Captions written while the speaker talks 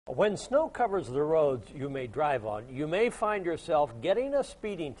When snow covers the roads you may drive on, you may find yourself getting a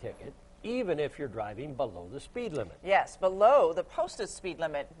speeding ticket, even if you're driving below the speed limit. Yes, below the posted speed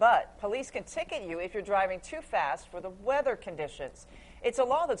limit, but police can ticket you if you're driving too fast for the weather conditions. It's a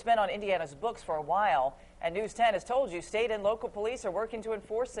law that's been on Indiana's books for a while, and News 10 has told you state and local police are working to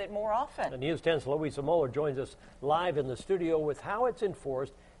enforce it more often. The News 10's Louisa Moeller joins us live in the studio with how it's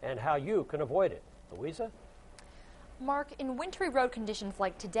enforced and how you can avoid it. Louisa? Mark, in wintry road conditions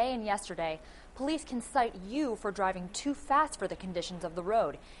like today and yesterday, police can cite you for driving too fast for the conditions of the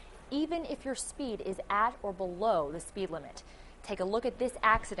road, even if your speed is at or below the speed limit. Take a look at this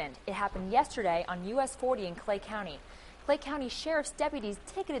accident. It happened yesterday on US 40 in Clay County. Clay County Sheriff's deputies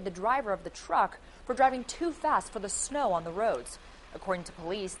ticketed the driver of the truck for driving too fast for the snow on the roads. According to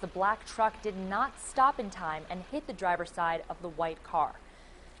police, the black truck did not stop in time and hit the driver's side of the white car.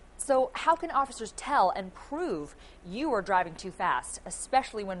 So how can officers tell and prove you are driving too fast,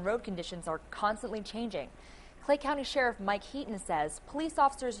 especially when road conditions are constantly changing? Clay County Sheriff Mike Heaton says police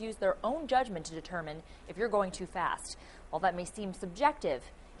officers use their own judgment to determine if you're going too fast. While that may seem subjective,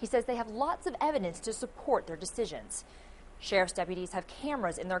 he says they have lots of evidence to support their decisions. Sheriff's deputies have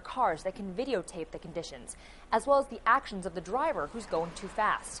cameras in their cars that can videotape the conditions, as well as the actions of the driver who's going too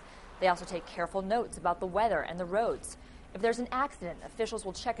fast. They also take careful notes about the weather and the roads. If there's an accident, officials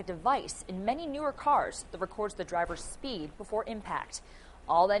will check a device in many newer cars that records the driver's speed before impact.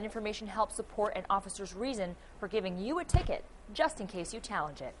 All that information helps support an officer's reason for giving you a ticket, just in case you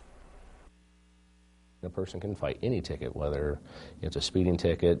challenge it. A person can fight any ticket, whether it's a speeding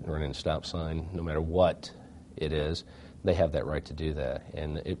ticket, running a stop sign, no matter what it is, they have that right to do that.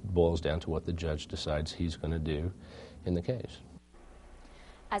 And it boils down to what the judge decides he's going to do in the case.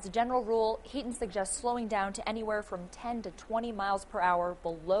 As a general rule, Heaton suggests slowing down to anywhere from 10 to 20 miles per hour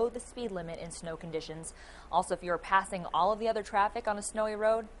below the speed limit in snow conditions. Also, if you're passing all of the other traffic on a snowy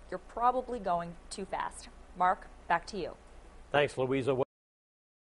road, you're probably going too fast. Mark, back to you. Thanks, Louisa.